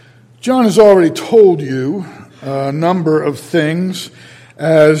John has already told you a number of things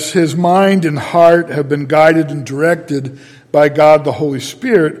as his mind and heart have been guided and directed by God the Holy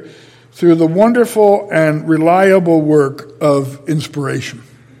Spirit through the wonderful and reliable work of inspiration.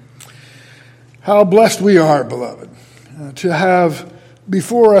 How blessed we are, beloved, to have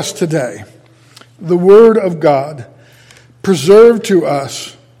before us today the Word of God preserved to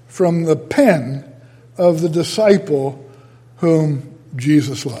us from the pen of the disciple whom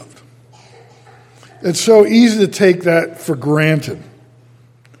Jesus loved. It's so easy to take that for granted,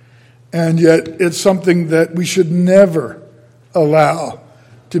 and yet it's something that we should never allow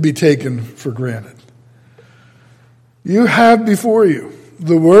to be taken for granted. You have before you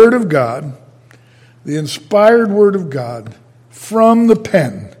the Word of God, the inspired Word of God, from the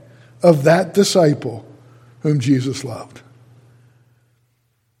pen of that disciple whom Jesus loved.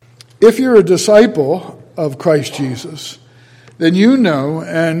 If you're a disciple of Christ Jesus, then you know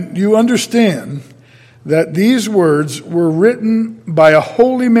and you understand that these words were written by a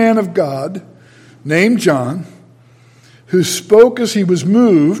holy man of God named John, who spoke as he was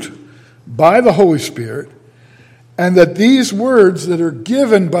moved by the Holy Spirit, and that these words that are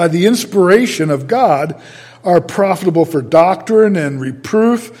given by the inspiration of God are profitable for doctrine and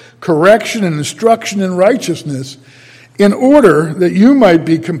reproof, correction and instruction in righteousness, in order that you might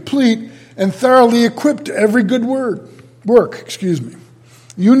be complete and thoroughly equipped to every good work.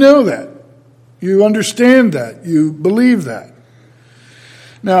 You know that. You understand that. You believe that.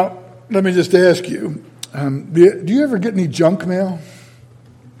 Now, let me just ask you, do you ever get any junk mail?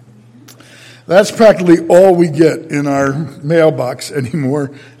 That's practically all we get in our mailbox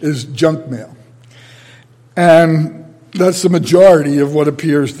anymore is junk mail. And that's the majority of what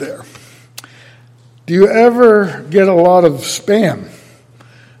appears there. Do you ever get a lot of spam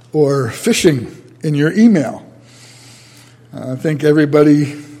or phishing in your email? I think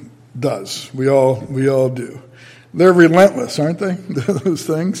everybody does. We all do. They're relentless, aren't they? Those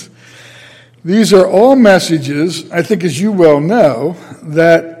things. These are all messages, I think as you well know,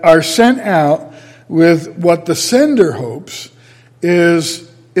 that are sent out with what the sender hopes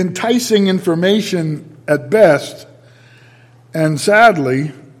is enticing information at best, and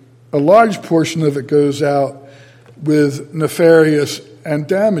sadly, a large portion of it goes out with nefarious and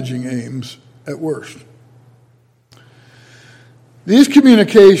damaging aims at worst. These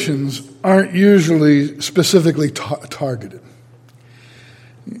communications aren't usually specifically targeted.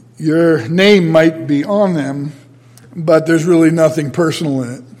 Your name might be on them, but there's really nothing personal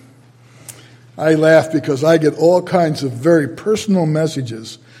in it. I laugh because I get all kinds of very personal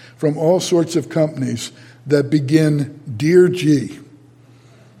messages from all sorts of companies that begin, "Dear G."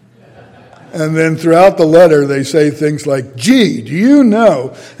 And then throughout the letter, they say things like, "Gee, do you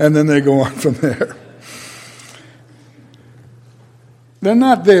know?" And then they go on from there. They're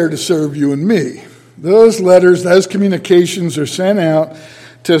not there to serve you and me. Those letters, those communications are sent out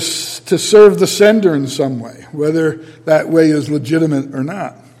to serve the sender in some way, whether that way is legitimate or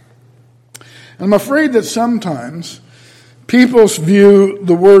not. And I'm afraid that sometimes people view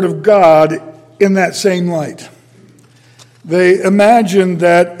the Word of God in that same light. They imagine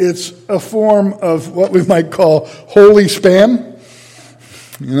that it's a form of what we might call holy spam.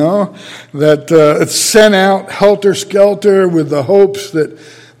 That it's sent out helter-skelter with the hopes that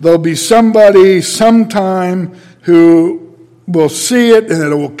there'll be somebody sometime who will see it and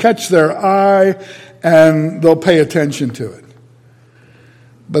it will catch their eye and they'll pay attention to it.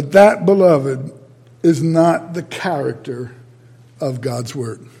 But that, beloved, is not the character of God's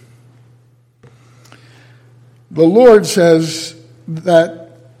Word. The Lord says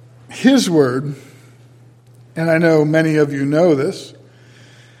that His Word, and I know many of you know this,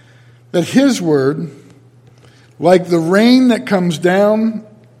 that His Word, like the rain that comes down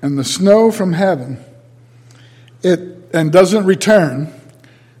and the snow from heaven, and doesn't return,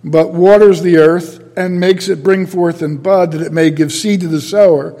 but waters the earth and makes it bring forth and bud, that it may give seed to the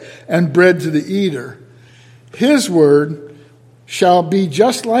sower and bread to the eater. His Word shall be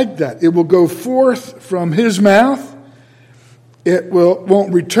just like that. It will go forth from His mouth. It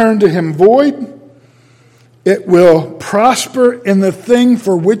won't return to Him void. It will prosper in the thing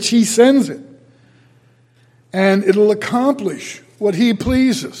for which He sends it. And it'll accomplish what He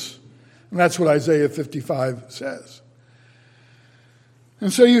pleases. And that's what Isaiah 55 says.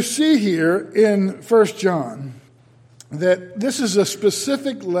 And so you see here in 1 John that this is a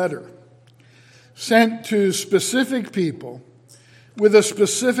specific letter sent to specific people with a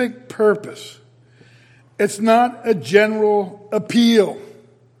specific purpose. It's not a general appeal.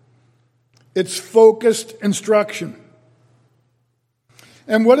 It's focused instruction.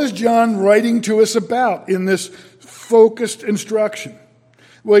 And what is John writing to us about in this focused instruction?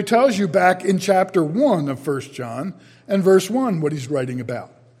 Well, he tells you back in chapter 1 of 1 John and verse 1 what he's writing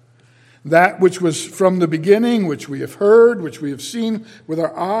about. That which was from the beginning, which we have heard, which we have seen with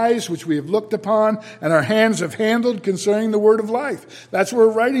our eyes, which we have looked upon, and our hands have handled concerning the word of life. That's what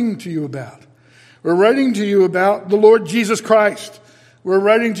we're writing to you about. We're writing to you about the Lord Jesus Christ. We're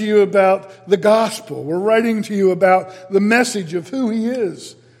writing to you about the gospel. We're writing to you about the message of who he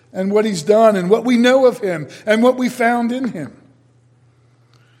is and what he's done and what we know of him and what we found in him.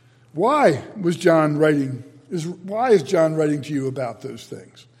 Why is John writing to you about those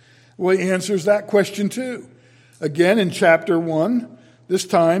things? Well, he answers that question too. Again in chapter 1, this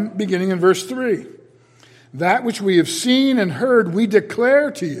time beginning in verse 3. That which we have seen and heard we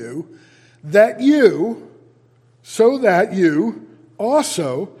declare to you, so that you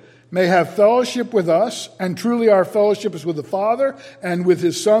also may have fellowship with us, and truly our fellowship is with the Father and with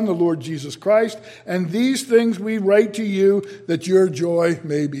his Son, the Lord Jesus Christ. And these things we write to you that your joy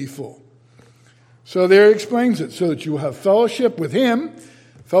may be full. So there he explains it, so that you will have fellowship with him,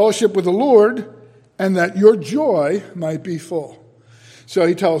 fellowship with the Lord, and that your joy might be full. So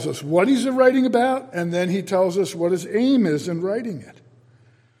he tells us what he's writing about, and then he tells us what his aim is in writing it.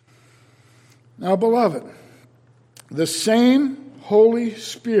 Now, beloved, the same Holy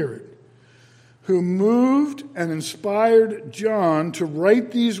Spirit who moved and inspired John to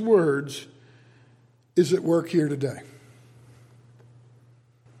write these words is at work here today.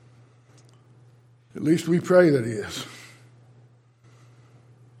 At least we pray that he is.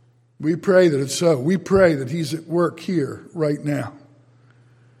 We pray that it's so. We pray that he's at work here right now.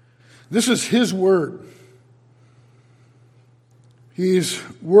 This is his word. He's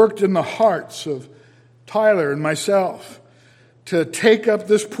worked in the hearts of Tyler and myself to take up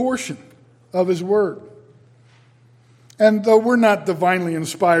this portion of his word. And though we're not divinely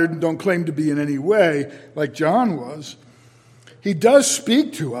inspired and don't claim to be in any way like John was, he does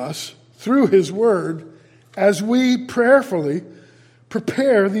speak to us through his word as we prayerfully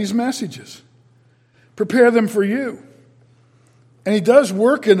prepare these messages. Prepare them for you. And he does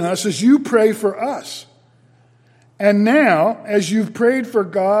work in us as you pray for us. And now, as you've prayed for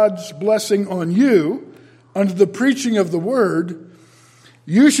God's blessing on you under the preaching of the word,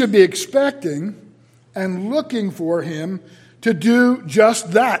 you should be expecting and looking for him to do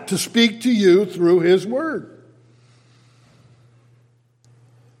just that, to speak to you through his word.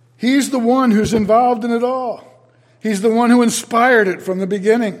 He's the one who's involved in it all. He's the one who inspired it from the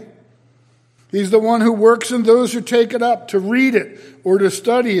beginning. He's the one who works in those who take it up to read it or to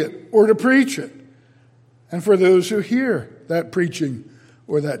study it or to preach it. And for those who hear that preaching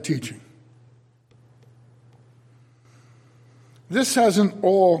or that teaching. This hasn't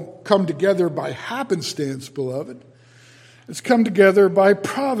all come together by happenstance, beloved. It's come together by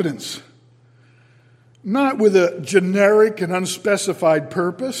providence. Not with a generic and unspecified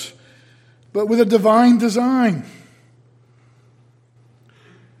purpose, but with a divine design.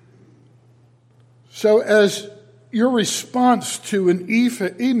 So as your response to an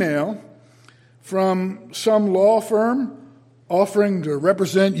email from some law firm offering to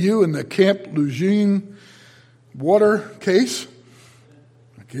represent you in the Camp Lejeune water case,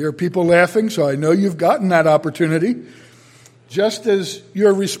 I hear people laughing, so I know you've gotten that opportunity. Just as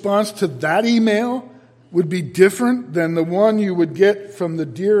your response to that email would be different than the one you would get from the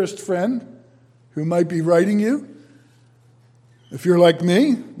dearest friend who might be writing you. If you're like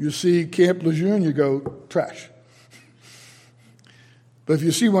me, you see Camp Lejeune, you go, trash. But if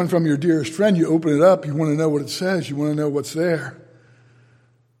you see one from your dearest friend, you open it up, you want to know what it says, you want to know what's there.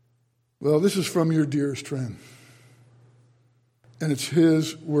 Well, this is from your dearest friend. And it's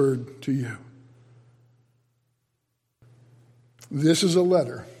his word to you. This is a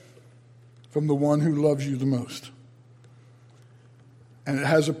letter from the one who loves you the most. And it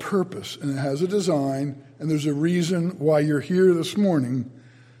has a purpose, and it has a design, and there's a reason why you're here this morning,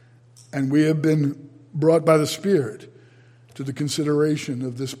 and we have been brought by the Spirit to the consideration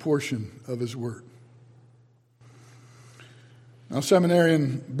of this portion of his word. Now,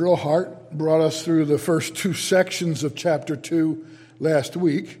 Seminarian Brillhart brought us through the first two sections of chapter 2 last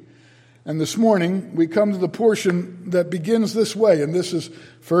week. And this morning, we come to the portion that begins this way. And this is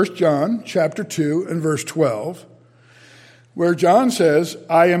 1 John chapter 2 and verse 12, where John says,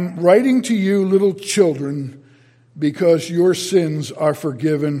 I am writing to you, little children, because your sins are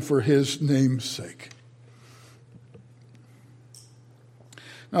forgiven for his name's sake.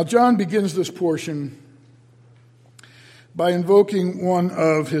 Now, John begins this portion by invoking one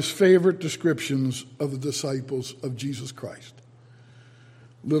of his favorite descriptions of the disciples of Jesus Christ.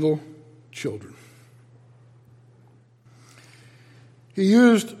 Little children. He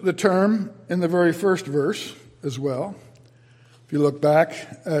used the term in the very first verse as well, If you look back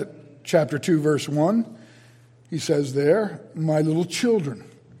at chapter 2, verse 1, he says there, "My little children,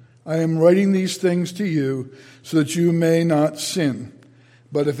 I am writing these things to you so that you may not sin.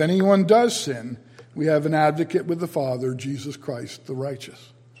 But if anyone does sin, we have an advocate with the Father, Jesus Christ, the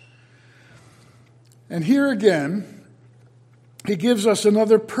righteous." And here again, he gives us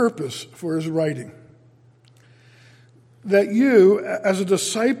another purpose for his writing. That you, as a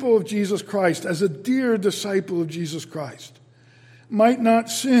disciple of Jesus Christ, as a dear disciple of Jesus Christ, might not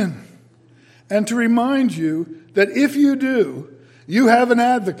sin. And to remind you that if you do, you have an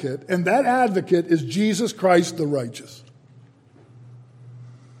advocate, and that advocate is Jesus Christ the righteous.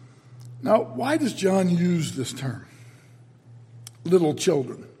 Now, why does John use this term, little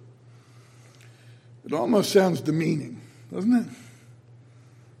children? It almost sounds demeaning, doesn't it?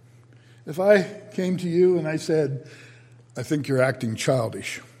 If I came to you and I said, "I think you're acting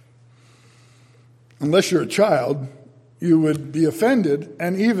childish," unless you're a child, you would be offended,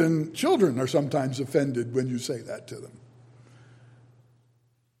 and even children are sometimes offended when you say that to them.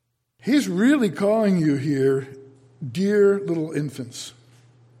 He's really calling you here dear little infants.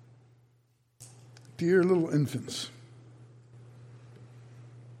 Dear little infants.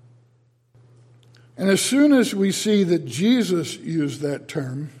 And as soon as we see that Jesus used that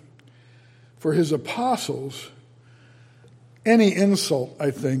term for his apostles, any insult, I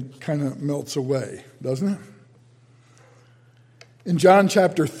think, kind of melts away, doesn't it? In John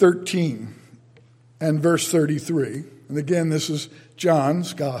chapter 13 and verse 33, and again, this is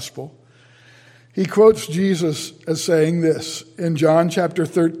John's gospel, he quotes Jesus as saying this in John chapter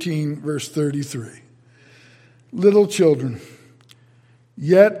 13, verse 33. "Little children,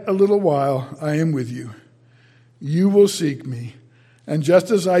 yet a little while I am with you. You will seek me. And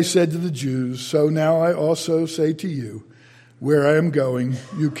just as I said to the Jews, so now I also say to you, where I am going,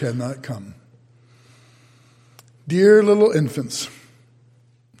 you cannot come." Dear little infants,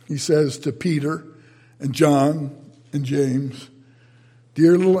 he says to Peter and John and James,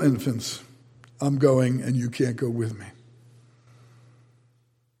 dear little infants, I'm going and you can't go with me.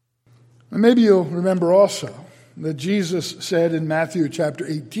 And maybe you'll remember also that Jesus said in Matthew chapter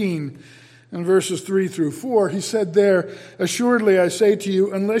 18 and verses 3 through 4, he said there, "Assuredly I say to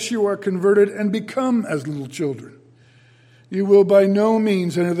you, unless you are converted and become as little children, you will by no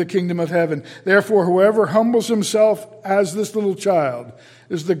means enter the kingdom of heaven. Therefore, whoever humbles himself as this little child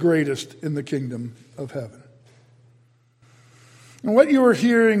is the greatest in the kingdom of heaven." And what you are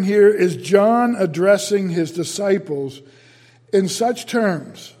hearing here is John addressing his disciples in such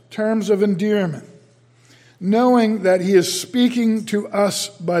terms of endearment, knowing that he is speaking to us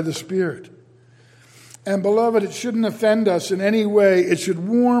by the Spirit. And beloved, it shouldn't offend us in any way. It should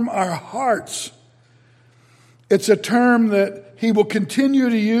warm our hearts. It's a term that he will continue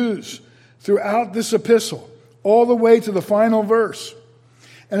to use throughout this epistle, all the way to the final verse.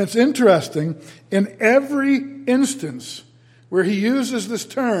 And it's interesting, in every instance where he uses this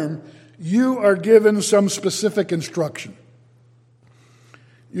term, you are given some specific instruction.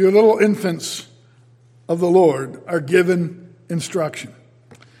 Your little infants of the Lord are given instruction.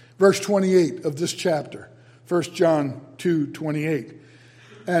 Verse 28 of this chapter, 1 John 2:28.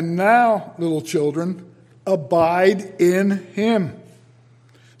 "And now, little children, abide in him,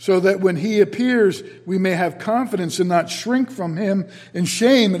 so that when he appears, we may have confidence and not shrink from him in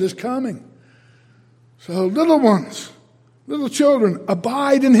shame at his coming." So little ones, little children,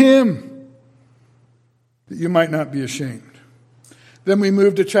 abide in him, that you might not be ashamed. Then we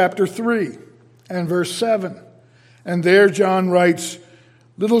move to chapter 3 and verse 7. And there John writes,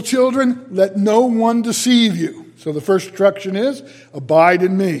 "Little children, let no one deceive you." So the first instruction is, abide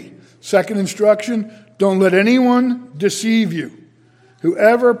in me. Second instruction, don't let anyone deceive you.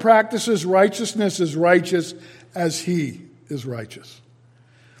 Whoever practices righteousness is righteous as he is righteous.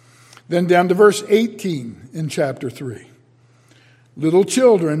 Then down to verse 18 in chapter 3. "Little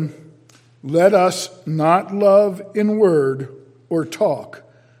children, let us not love in word or talk,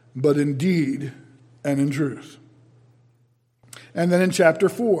 but in deed and in truth." And then in chapter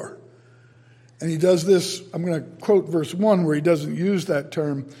 4, and he does this, I'm going to quote verse 1 where he doesn't use that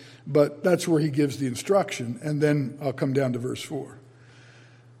term, but that's where he gives the instruction, and then I'll come down to verse 4.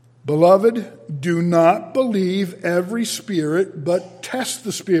 "Beloved, do not believe every spirit, but test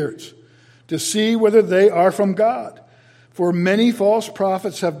the spirits to see whether they are from God. For many false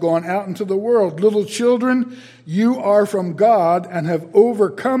prophets have gone out into the world. Little children, you are from God and have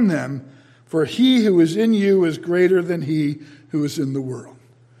overcome them, for he who is in you is greater than he who is in the world."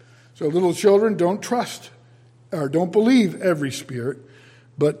 So little children, don't trust or don't believe every spirit,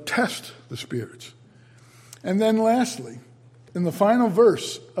 but test the spirits. And then lastly, in the final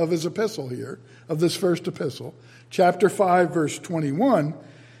verse of his epistle here, of this first epistle, chapter 5, verse 21,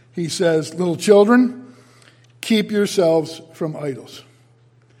 he says, little children, keep yourselves from idols.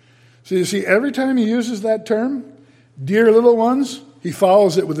 So you see, every time he uses that term, dear little ones, he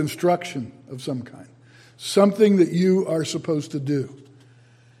follows it with instruction of some kind. Something that you are supposed to do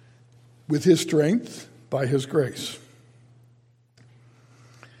with his strength, by his grace.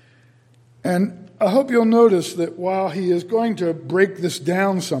 And I hope you'll notice that while he is going to break this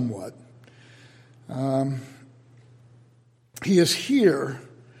down somewhat, he is here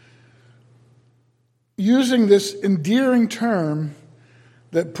using this endearing term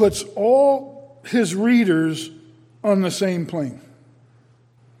that puts all his readers on the same plane.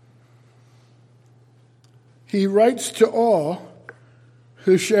 He writes to all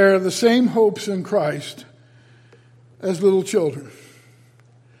who share the same hopes in Christ as little children.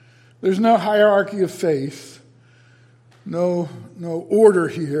 There's no hierarchy of faith, no order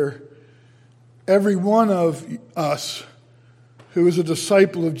here. Every one of us who is a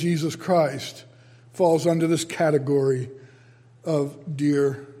disciple of Jesus Christ falls under this category of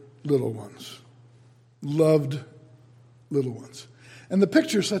dear little ones, loved little ones. And the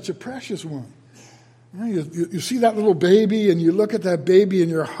picture is such a precious one. You see that little baby, and you look at that baby, and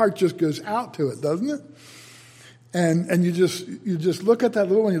your heart just goes out to it, doesn't it? And you just look at that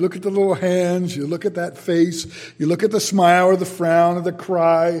little one. You look at the little hands. You look at that face. You look at the smile or the frown or the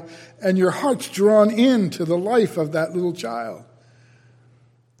cry, and your heart's drawn into the life of that little child.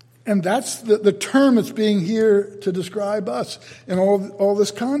 And that's the term that's being here to describe us in all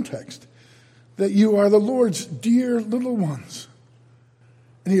this context, that you are the Lord's dear little ones.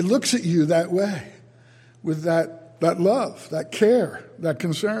 And he looks at you that way, with that love, that care, that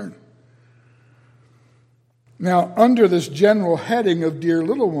concern. Now, under this general heading of dear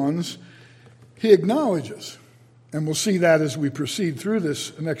little ones, he acknowledges, and we'll see that as we proceed through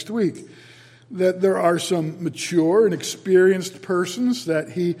this next week, that there are some mature and experienced persons that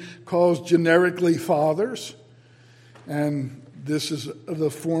he calls generically fathers. And this is the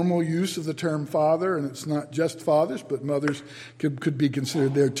formal use of the term father, and it's not just fathers, but mothers could be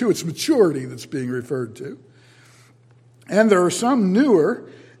considered there too. It's maturity that's being referred to. And there are some newer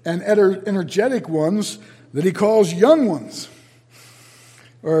and energetic ones that he calls young ones,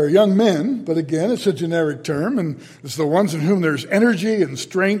 or young men, but again, it's a generic term, and it's the ones in whom there's energy and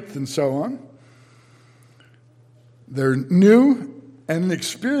strength and so on. They're new and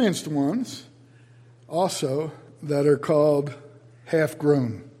inexperienced ones also that are called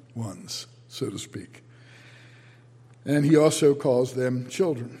half-grown ones, so to speak. And he also calls them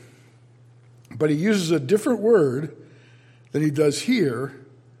children. But he uses a different word than he does here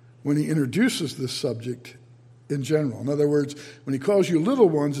when he introduces this subject in general. In other words, when he calls you little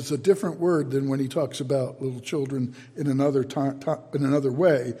ones, it's a different word than when he talks about little children in another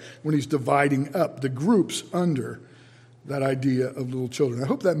way, when he's dividing up the groups under that idea of little children. I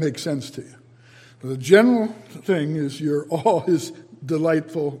hope that makes sense to you. The general thing is you're all his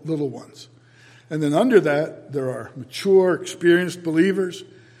delightful little ones. And then under that, there are mature, experienced believers.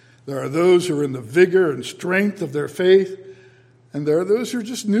 There are those who are in the vigor and strength of their faith. And there are those who are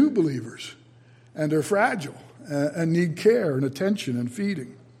just new believers and are fragile and need care and attention and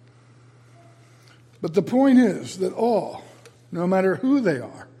feeding. But the point is that all, no matter who they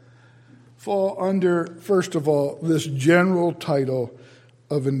are, fall under, first of all, this general title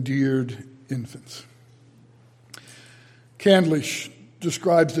of endeared infants. Candlish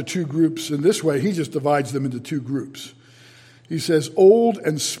describes the two groups in this way. He just divides them into two groups. He says, old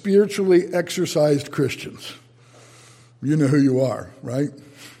and spiritually exercised Christians. You know who you are, right?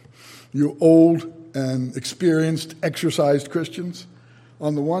 You old and experienced, exercised Christians,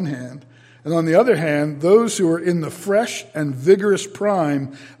 on the one hand. And on the other hand, those who are in the fresh and vigorous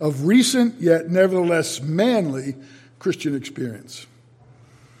prime of recent, yet nevertheless manly Christian experience.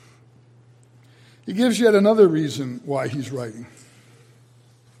 He gives yet another reason why he's writing.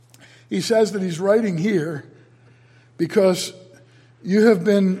 He says that he's writing here because you have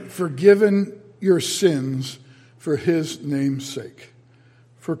been forgiven your sins for his name's sake,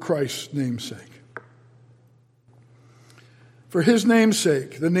 for Christ's name's sake. For his name's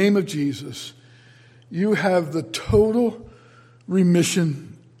sake, the name of Jesus, you have the total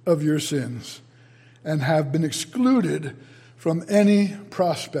remission of your sins and have been excluded from any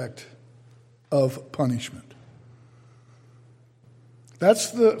prospect of punishment.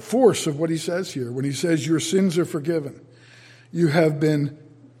 That's the force of what he says here when he says your sins are forgiven. You have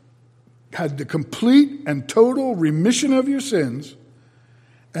had the complete and total remission of your sins,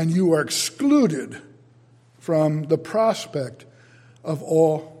 and you are excluded from the prospect of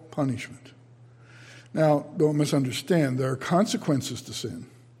all punishment. Now, don't misunderstand. There are consequences to sin.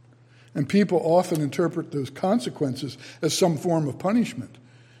 And people often interpret those consequences as some form of punishment.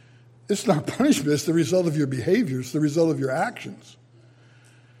 It's not punishment, it's the result of your behavior, it's the result of your actions.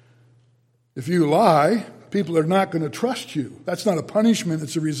 If you lie, people are not going to trust you. That's not a punishment,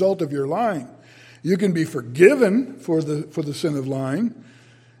 it's a result of your lying. You can be forgiven for the sin of lying,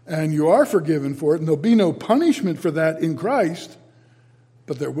 and you are forgiven for it, and there'll be no punishment for that in Christ,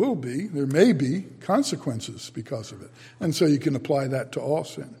 but there may be consequences because of it. And so you can apply that to all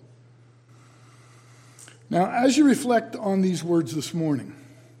sin. Now, as you reflect on these words this morning,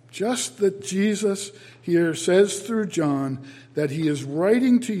 just that Jesus here says through John that he is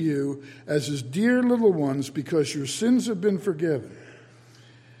writing to you as his dear little ones because your sins have been forgiven,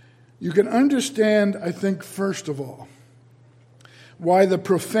 you can understand, I think, first of all, why the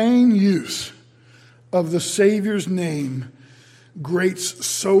profane use of the Savior's name grates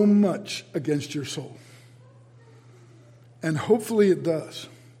so much against your soul. And hopefully it does.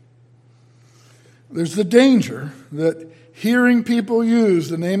 There's the danger that hearing people use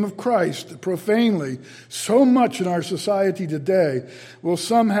the name of Christ profanely so much in our society today will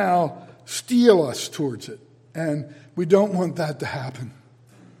somehow steal us towards it. And we don't want that to happen.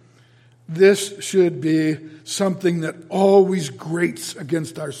 This should be something that always grates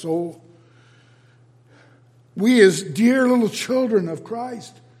against our soul. We as dear little children of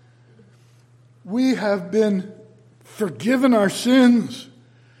Christ, we have been forgiven our sins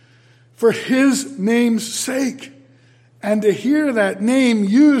for his name's sake. And to hear that name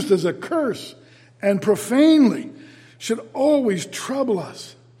used as a curse and profanely should always trouble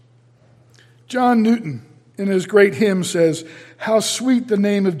us. John Newton, in his great hymn, says, "How sweet the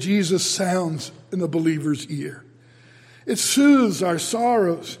name of Jesus sounds in the believer's ear. It soothes our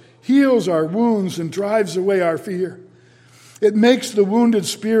sorrows, heals our wounds, and drives away our fear. It makes the wounded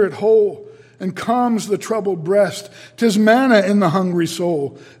spirit whole and calms the troubled breast. 'Tis manna in the hungry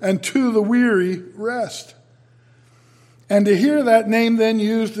soul, and to the weary rest." And to hear that name then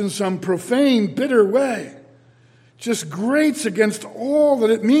used in some profane, bitter way just grates against all that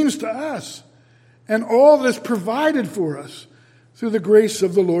it means to us and all that is provided for us through the grace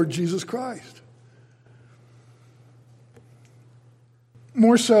of the Lord Jesus Christ.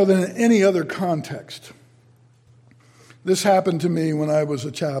 More so than in any other context, this happened to me when I was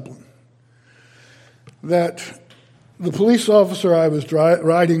a chaplain. That the police officer I was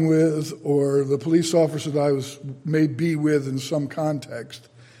riding with, or the police officer that I may be with in some context,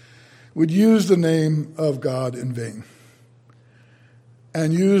 would use the name of God in vain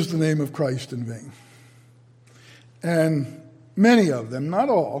and use the name of Christ in vain. And many of them, not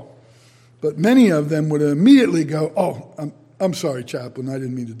all, but many of them would immediately go, "Oh, I'm sorry, chaplain, I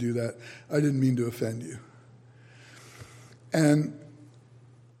didn't mean to do that. I didn't mean to offend you." And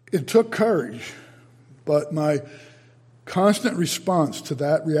it took courage, but my constant response to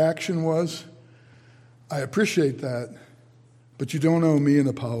that reaction was, "I appreciate that, but you don't owe me an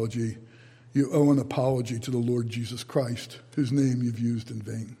apology. You owe an apology to the Lord Jesus Christ, whose name you've used in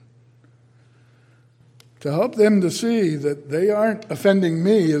vain." To help them to see that they aren't offending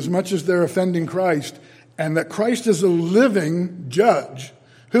me as much as they're offending Christ, and that Christ is a living judge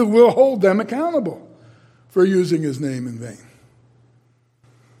who will hold them accountable for using his name in vain.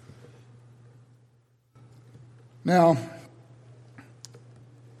 Now,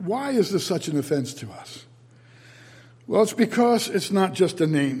 why is this such an offense to us? Well, it's because it's not just a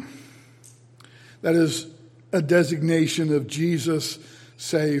name. That is a designation of Jesus,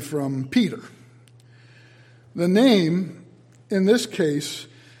 say, from Peter. The name, in this case,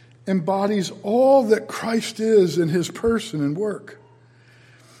 embodies all that Christ is in his person and work.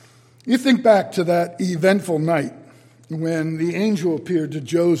 You think back to that eventful night when the angel appeared to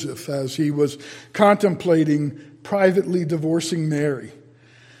Joseph as he was contemplating privately divorcing Mary.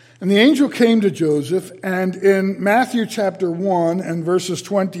 And the angel came to Joseph, and in Matthew chapter 1 and verses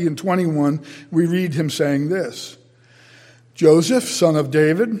 20 and 21, we read him saying this: "Joseph, son of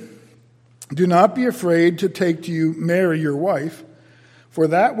David, do not be afraid to take to you Mary your wife, for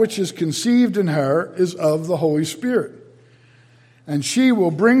that which is conceived in her is of the Holy Spirit. And she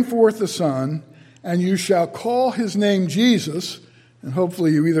will bring forth a son, and you shall call his name Jesus." And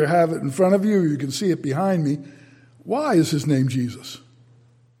hopefully you either have it in front of you or you can see it behind me. Why is his name Jesus?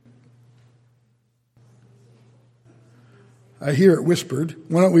 I hear it whispered.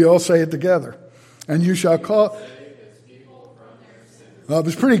 Why don't we all say it together? And you shall call... Well, it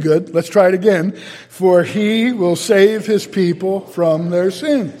was pretty good. Let's try it again. "For he will save his people from their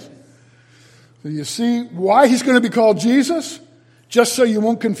sins." So you see why he's going to be called Jesus? Just so you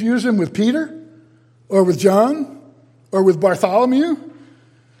won't confuse him with Peter or with John or with Bartholomew?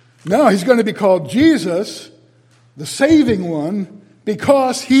 No, he's going to be called Jesus, the saving one,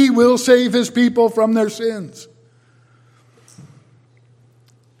 because he will save his people from their sins.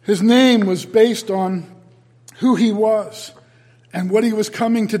 His name was based on who he was and what he was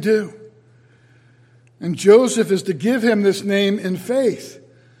coming to do. And Joseph is to give him this name in faith.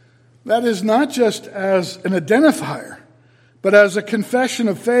 That is not just as an identifier, but as a confession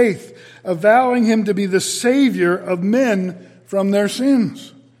of faith, avowing him to be the Savior of men from their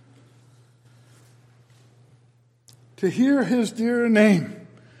sins. To hear his dear name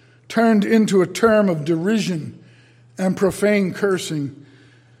turned into a term of derision and profane cursing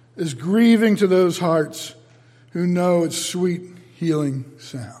is grieving to those hearts who know its sweet, healing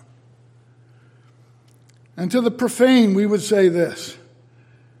sound. And to the profane, we would say this: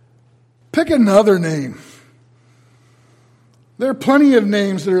 pick another name. There are plenty of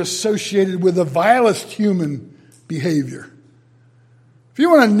names that are associated with the vilest human behavior. If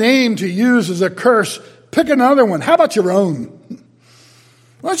you want a name to use as a curse, pick another one. How about your own?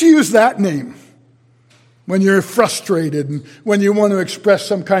 Why don't you use that name when you're frustrated and when you want to express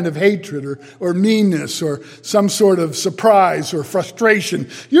some kind of hatred or meanness or some sort of surprise or frustration?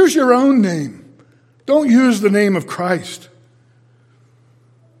 Use your own name. Don't use the name of Christ.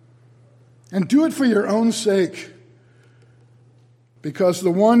 And do it for your own sake, because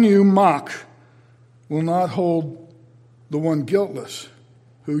the one you mock will not hold the one guiltless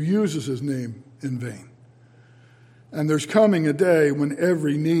who uses his name in vain. And there's coming a day when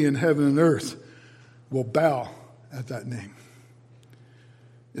every knee in heaven and earth will bow at that name.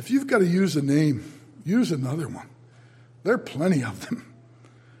 If you've got to use a name, use another one. There are plenty of them.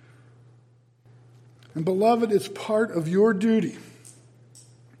 And beloved, it's part of your duty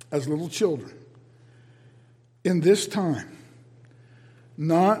as little children in this time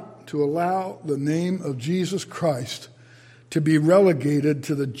not to allow the name of Jesus Christ to be relegated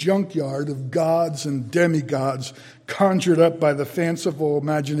to the junkyard of gods and demigods conjured up by the fanciful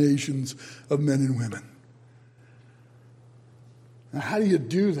imaginations of men and women. Now, how do you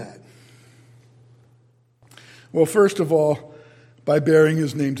do that? Well, first of all, by bearing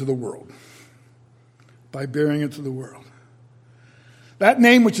his name to the world. By bearing it to the world. That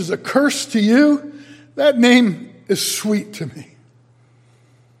name which is a curse to you, that name is sweet to me.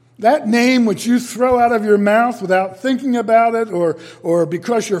 That name which you throw out of your mouth without thinking about it or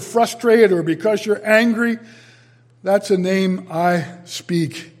because you're frustrated or because you're angry, that's a name I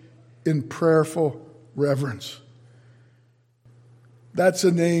speak in prayerful reverence. That's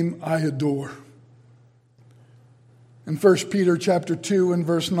a name I adore. In 1 Peter chapter 2 and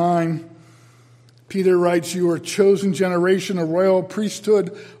verse 9, Peter writes, "You are a chosen generation, a royal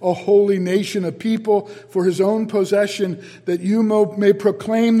priesthood, a holy nation, a people for his own possession, that you may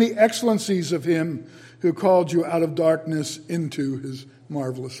proclaim the excellencies of him who called you out of darkness into his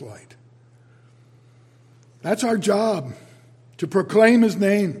marvelous light." That's our job, to proclaim his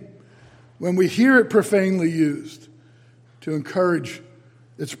name when we hear it profanely used, to encourage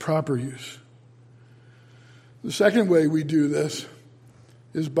its proper use. The second way we do this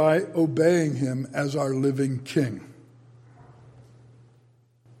is by obeying him as our living king.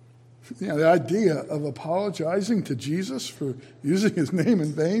 You know, the idea of apologizing to Jesus for using his name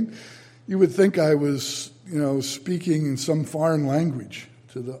in vain, you would think I was, speaking in some foreign language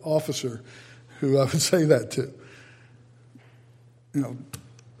to the officer who I would say that to.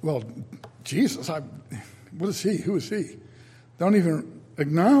 Well, Jesus, what is he? Who is he? Don't even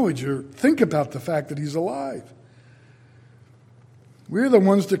acknowledge or think about the fact that he's alive. We're the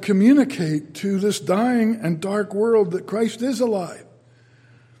ones to communicate to this dying and dark world that Christ is alive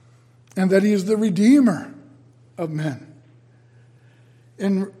and that he is the Redeemer of men.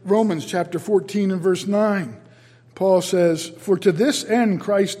 In Romans chapter 14 and verse 9, Paul says, "For to this end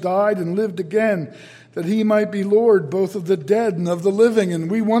Christ died and lived again, that he might be Lord both of the dead and of the living."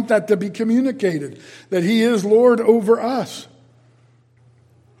 And we want that to be communicated, that he is Lord over us.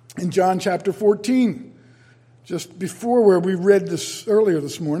 In John chapter 14, just before where we read this earlier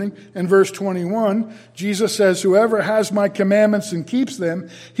this morning, in verse 21, Jesus says, "Whoever has my commandments and keeps them,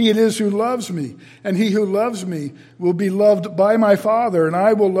 he it is who loves me. And he who loves me will be loved by my Father, and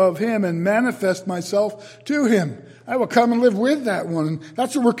I will love him and manifest myself to him." I will come and live with that one. And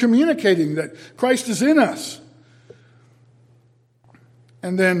that's what we're communicating, that Christ is in us.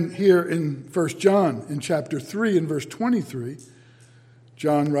 And then here in 1 John, in chapter 3, in verse 23,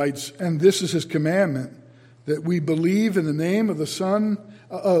 John writes, "And this is his commandment, that we believe in the name of the Son,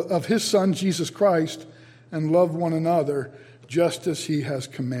 of his Son, Jesus Christ, and love one another just as he has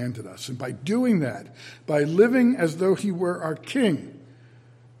commanded us." And by doing that, by living as though he were our king,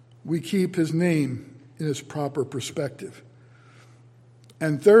 we keep his name in its proper perspective.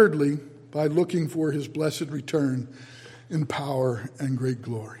 And thirdly, by looking for his blessed return in power and great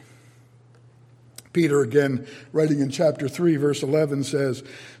glory. Peter, again, writing in chapter 3, verse 11, says,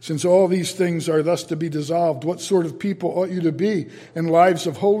 "Since all these things are thus to be dissolved, what sort of people ought you to be in lives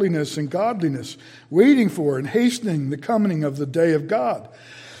of holiness and godliness, waiting for and hastening the coming of the day of God,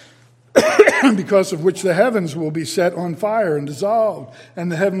 because of which the heavens will be set on fire and dissolved, and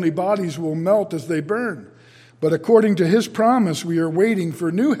the heavenly bodies will melt as they burn. But according to his promise, we are waiting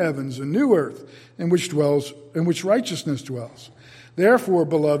for new heavens and new earth, in which righteousness dwells. Therefore,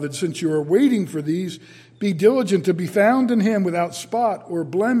 beloved, since you are waiting for these, be diligent to be found in him without spot or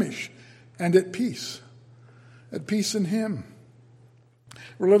blemish and at peace in him."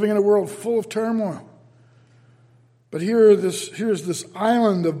 We're living in a world full of turmoil. But here's this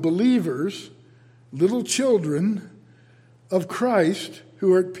island of believers, little children of Christ,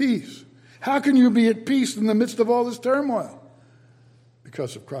 who are at peace. How can you be at peace in the midst of all this turmoil?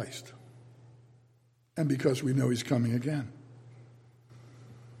 Because of Christ. And because we know he's coming again.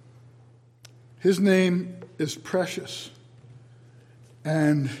 His name is precious,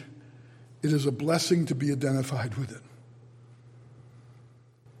 and it is a blessing to be identified with it.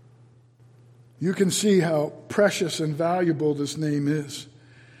 You can see how precious and valuable this name is.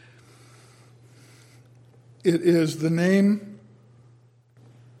 It is the name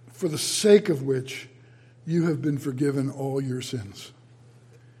for the sake of which you have been forgiven all your sins.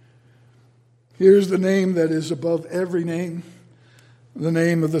 Here's the name that is above every name, the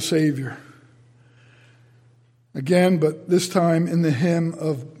name of the Savior. Again, but this time in the hymn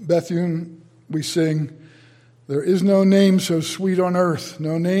of Bethune, we sing, "There is no name so sweet on earth,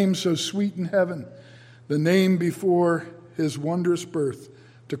 no name so sweet in heaven, the name before his wondrous birth,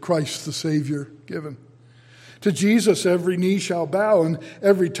 to Christ the Savior given. To Jesus every knee shall bow and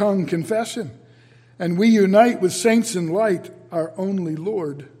every tongue confess him, and we unite with saints in light our only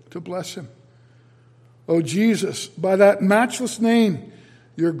Lord to bless him. O Jesus, by that matchless name,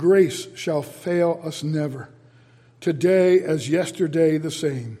 your grace shall fail us never. Today as yesterday the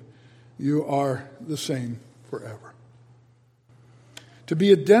same, you are the same forever." To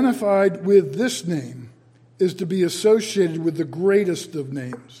be identified with this name is to be associated with the greatest of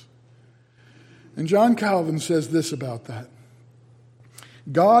names. And John Calvin says this about that: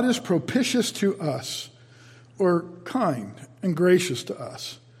 God is propitious to us, or kind and gracious to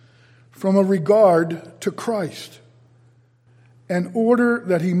us, from a regard to Christ, in order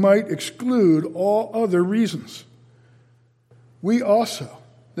that he might exclude all other reasons. We also,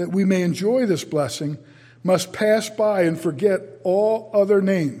 that we may enjoy this blessing, must pass by and forget all other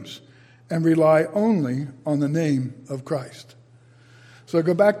names and rely only on the name of Christ. So I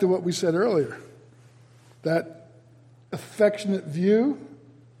go back to what we said earlier. That affectionate view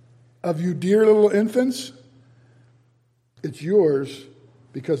of you dear little infants, it's yours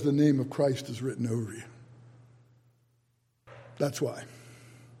because the name of Christ is written over you. That's why.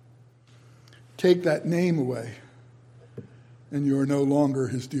 Take that name away, and you are no longer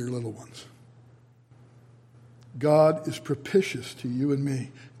his dear little ones. God is propitious to you and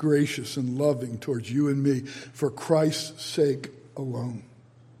me, gracious and loving towards you and me, for Christ's sake alone.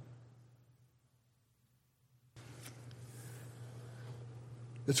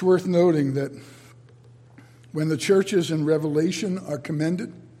 It's worth noting that when the churches in Revelation are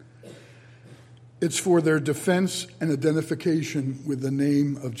commended, it's for their defense and identification with the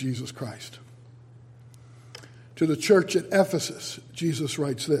name of Jesus Christ. To the church at Ephesus, Jesus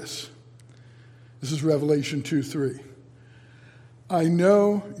writes this. This is Revelation 2:3. "I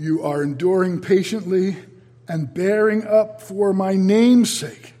know you are enduring patiently and bearing up for my name's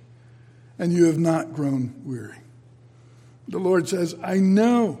sake, and you have not grown weary." The Lord says, I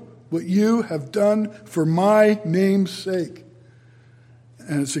know what you have done for my name's sake.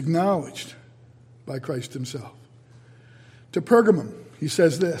 And it's acknowledged by Christ himself. To Pergamum, he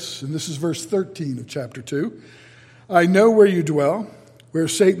says this, and this is verse 13 of chapter 2. "I know where you dwell, where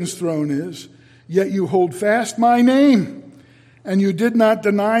Satan's throne is, yet you hold fast my name, and you did not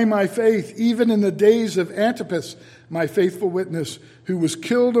deny my faith, even in the days of Antipas, my faithful witness, who was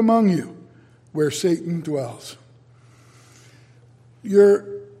killed among you, where Satan dwells." You're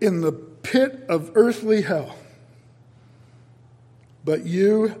in the pit of earthly hell, but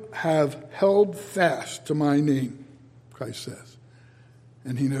you have held fast to my name, Christ says,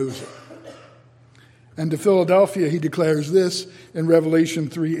 and he knows it. And to Philadelphia, he declares this in Revelation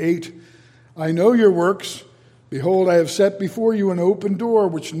 3:8, "I know your works. Behold, I have set before you an open door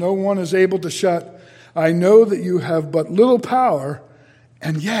which no one is able to shut. I know that you have but little power,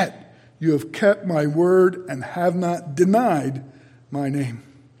 and yet you have kept my word and have not denied my name."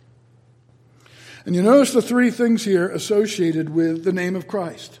 And you notice the three things here associated with the name of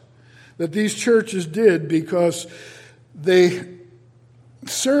Christ that these churches did because they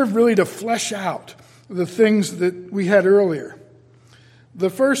serve really to flesh out the things that we had earlier. The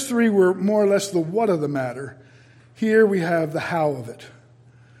first three were more or less the what of the matter. Here we have the how of it.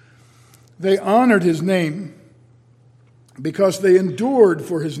 They honored his name because they endured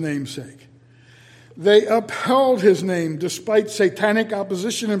for his name's sake. They upheld his name despite satanic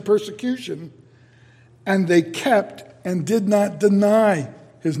opposition and persecution, and they kept and did not deny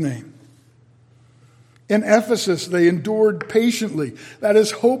his name. In Ephesus, they endured patiently, that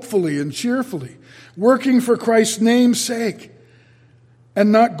is, hopefully and cheerfully, working for Christ's name's sake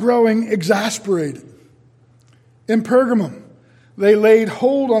and not growing exasperated. In Pergamum, they laid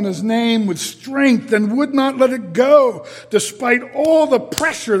hold on his name with strength and would not let it go, despite all the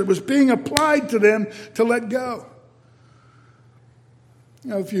pressure that was being applied to them to let go. You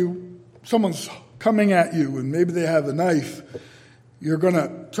know, if someone's coming at you and maybe they have a knife, you're going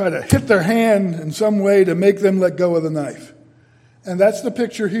to try to hit their hand in some way to make them let go of the knife. And that's the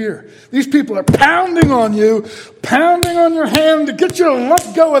picture here. These people are pounding on you, pounding on your hand to get you to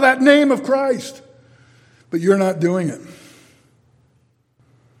let go of that name of Christ. But you're not doing it.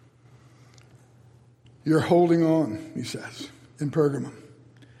 You're holding on, he says, in Pergamum.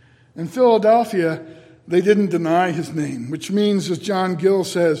 In Philadelphia, they didn't deny his name, which means, as John Gill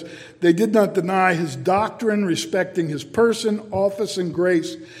says, they did not deny his doctrine respecting his person, office, and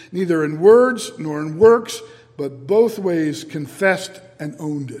grace, neither in words nor in works, but both ways confessed and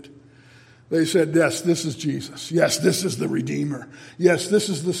owned it. They said, yes, this is Jesus. Yes, this is the Redeemer. Yes, this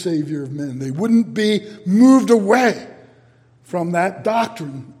is the Savior of men. They wouldn't be moved away from that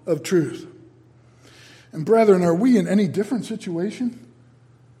doctrine of truth. And brethren, are we in any different situation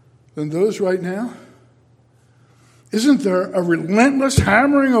than those right now? Isn't there a relentless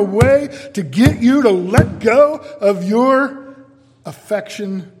hammering away to get you to let go of your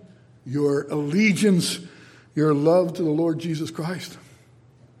affection, your allegiance, your love to the Lord Jesus Christ?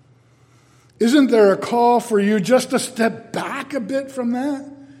 Isn't there a call for you just to step back a bit from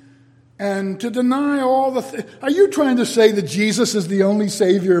that and to deny all the Are you trying to say that Jesus is the only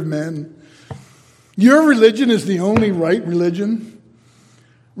Savior of men? Your religion is the only right religion?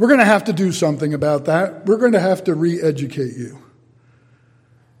 We're going to have to do something about that. We're going to have to re-educate you,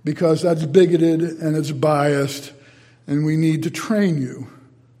 because that's bigoted and it's biased, and we need to train you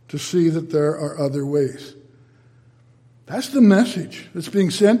to see that there are other ways. That's the message that's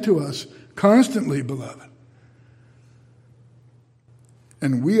being sent to us constantly, beloved.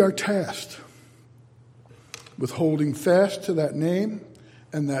 And we are tasked with holding fast to that name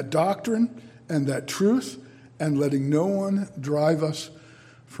and that doctrine and that truth and letting no one drive us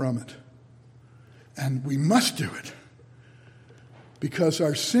from it. And we must do it because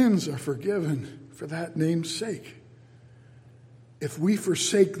our sins are forgiven for that name's sake. If we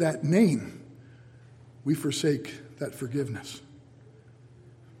forsake that name, we forsake that forgiveness.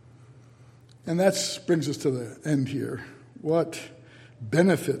 And that brings us to the end here. What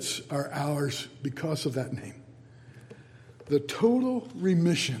benefits are ours because of that name? The total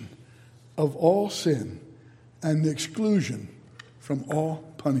remission of all sin and the exclusion from all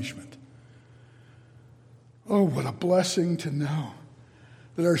punishment. Oh, what a blessing to know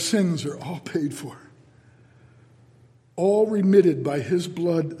that our sins are all paid for, all remitted by his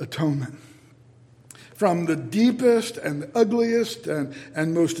blood atonement. From the deepest and the ugliest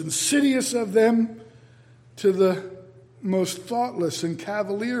and most insidious of them to the most thoughtless and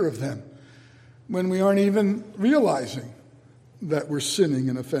cavalier of them, when we aren't even realizing that we're sinning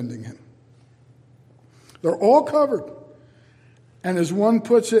and offending him. They're all covered. And as one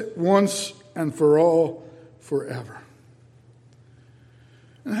puts it, once and for all, forever.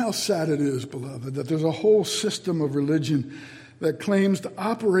 And how sad it is, beloved, that there's a whole system of religion that claims to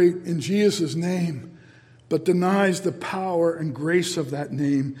operate in Jesus' name, but denies the power and grace of that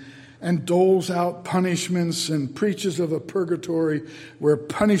name and doles out punishments and preaches of a purgatory where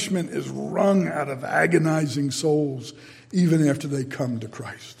punishment is wrung out of agonizing souls even after they come to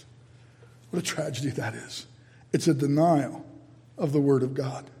Christ. What a tragedy that is. It's a denial of the Word of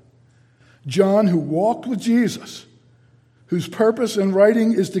God. John, who walked with Jesus, whose purpose in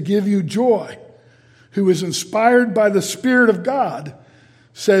writing is to give you joy, who is inspired by the Spirit of God,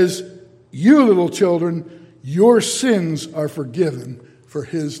 says, you little children, your sins are forgiven for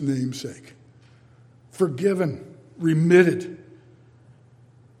his name's sake. Forgiven, remitted.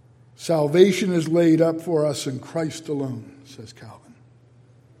 Salvation is laid up for us in Christ alone, says Calvin.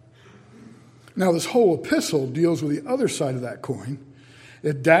 Now, this whole epistle deals with the other side of that coin.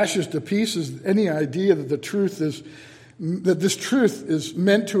 It dashes to pieces any idea that this truth is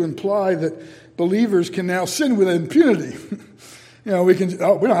meant to imply that believers can now sin with impunity we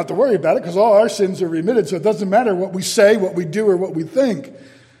don't have to worry about it because all our sins are remitted, so it doesn't matter what we say, what we do, or what we think.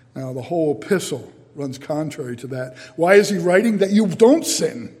 Now, the whole epistle runs contrary to that. Why is he writing? That you don't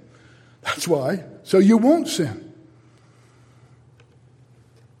sin. That's why. So you won't sin.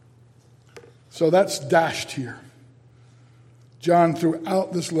 So that's dashed here. John,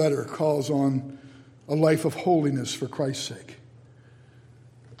 throughout this letter, calls on a life of holiness for Christ's sake.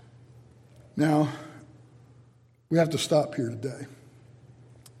 Now, we have to stop here today.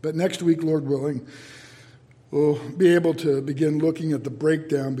 But next week, Lord willing, we'll be able to begin looking at the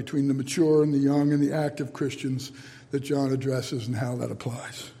breakdown between the mature and the young and the active Christians that John addresses and how that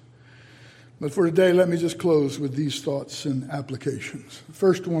applies. But for today, let me just close with these thoughts and applications. The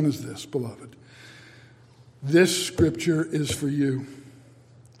first one is this, beloved. This scripture is for you.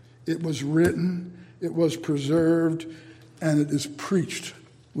 It was written, it was preserved, and it is preached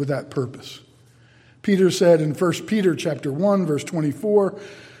with that purpose. Peter said in 1 Peter chapter 1, verse 24,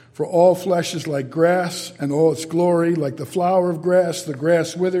 "For all flesh is like grass, and all its glory like the flower of grass. The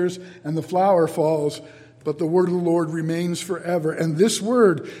grass withers, and the flower falls, but the word of the Lord remains forever." And this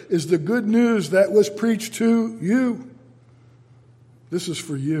word is the good news that was preached to you. This is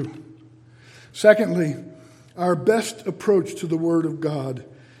for you. Secondly, our best approach to the word of God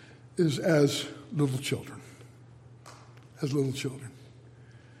is as little children. As little children.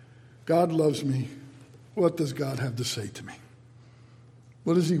 God loves me. What does God have to say to me?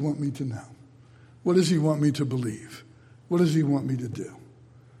 What does he want me to know? What does he want me to believe? What does he want me to do?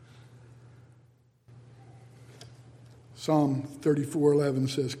 Psalm 34:11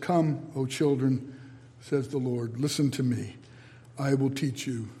 says, "Come, O children, says the Lord, listen to me. I will teach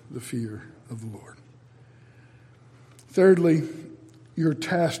you the fear of the Lord." Thirdly, you're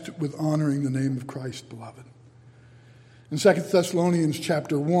tasked with honoring the name of Christ, beloved. In 2 Thessalonians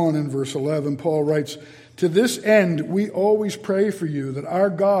chapter 1 and verse 11, Paul writes, "To this end we always pray for you, that our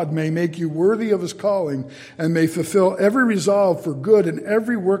God may make you worthy of his calling and may fulfill every resolve for good and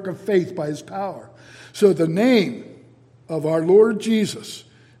every work of faith by his power, so the name of our Lord Jesus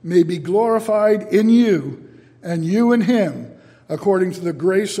may be glorified in you and you in him, according to the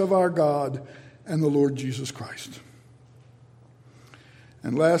grace of our God and the Lord Jesus Christ."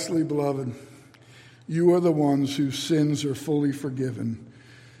 And lastly, beloved, you are the ones whose sins are fully forgiven,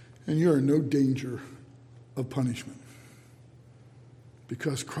 and you are in no danger of punishment,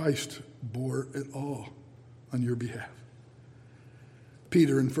 because Christ bore it all on your behalf.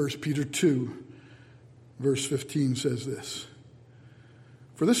 Peter in 1 Peter 2, verse 15 says this,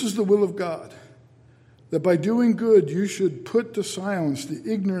 "For this is the will of God, that by doing good you should put to silence the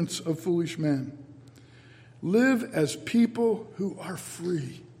ignorance of foolish men. Live as people who are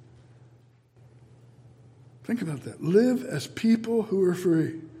free." Think about that. Live as people who are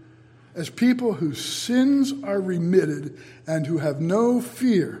free. As people whose sins are remitted and who have no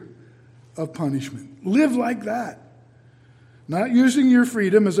fear of punishment. Live like that. Not using your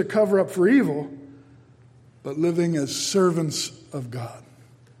freedom as a cover-up for evil, but living as servants of God.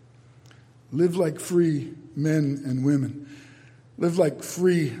 Live like free men and women. Live like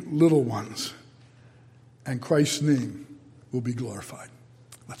free little ones. And Christ's name will be glorified.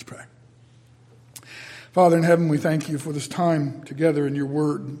 Let's pray. Father in heaven, we thank you for this time together in your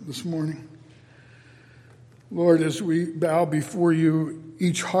word this morning. Lord, as we bow before you,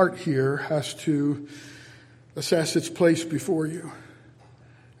 each heart here has to assess its place before you.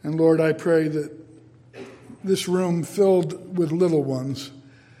 And Lord, I pray that this room filled with little ones,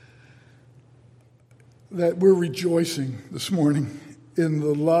 that we're rejoicing this morning in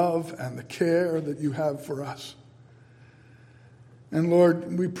the love and the care that you have for us. And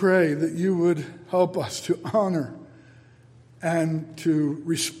Lord, we pray that you would help us to honor and to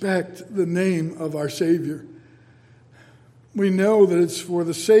respect the name of our Savior. We know that it's for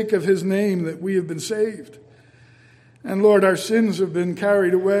the sake of his name that we have been saved. And Lord, our sins have been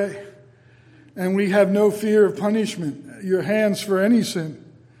carried away, and we have no fear of punishment at your hands for any sin.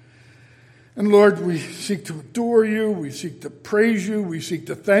 And Lord, we seek to adore you, we seek to praise you, we seek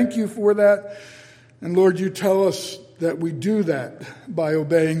to thank you for that. And Lord, you tell us that we do that by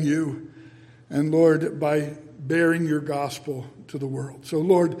obeying you, and Lord, by bearing your gospel to the world. So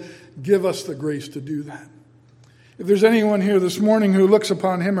Lord, give us the grace to do that. If there's anyone here this morning who looks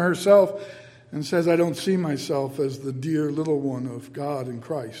upon him or herself and says, "I don't see myself as the dear little one of God in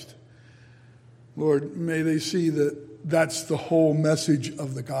Christ," Lord, may they see that that's the whole message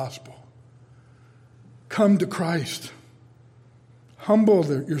of the gospel. Come to Christ. Humble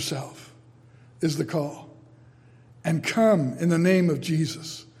yourself is the call. And come in the name of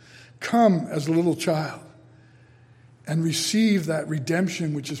Jesus. Come as a little child. and receive that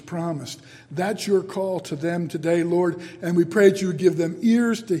redemption which is promised. That's your call to them today, Lord, and we pray that you would give them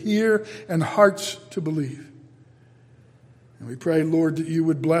ears to hear and hearts to believe. And we pray, Lord, that you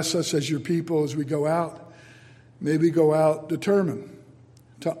would bless us as your people as we go out. May we go out determined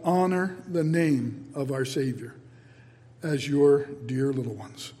to honor the name of our Savior as your dear little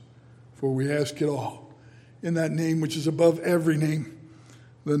ones. For we ask it all in that name which is above every name,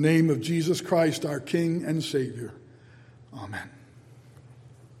 the name of Jesus Christ, our King and Savior. Amen.